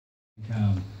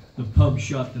town. The pub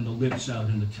shut and the lifts out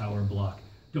in the tower block.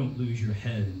 Don't lose your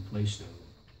head in Plaistow.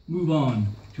 Move on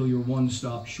till you're one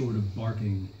stop short of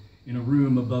barking. In a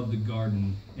room above the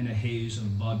garden, in a haze of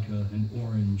vodka and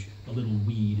orange, a little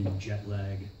weed and jet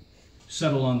lag.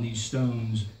 Settle on these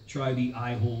stones, try the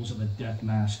eye holes of a death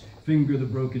mask, finger the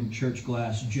broken church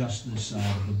glass just this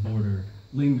side of the border.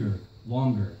 Linger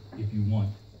longer if you want.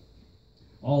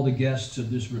 All the guests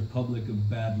of this republic of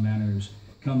bad manners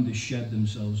come to shed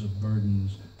themselves of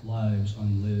burdens, lives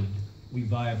unlived. We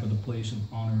vie for the place of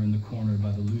honor in the corner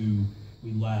by the loo.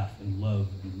 We laugh and love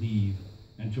and leave.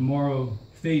 And tomorrow,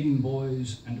 Faden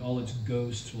boys and all its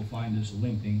ghosts will find us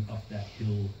limping up that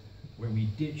hill where we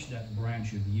ditched that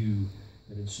branch of yew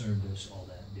that had served us all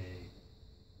that day.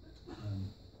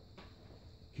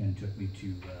 Ken took me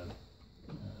to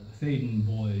Faden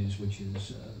Boys, which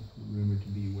is rumored to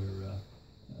be where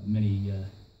many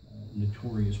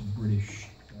notorious British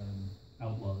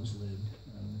outlaws lived.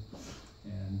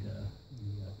 And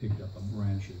we picked up a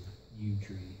branch of yew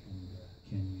tree, and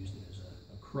Ken used it as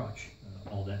a crutch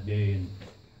all that day,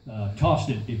 and tossed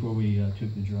it before we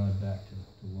took the drive back to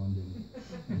London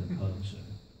and the pubs.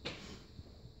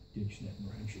 Ditched that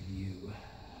branch of yew.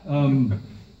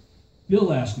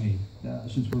 Bill asked me,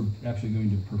 since we're actually going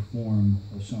to perform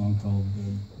a song called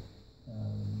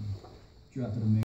Drop It a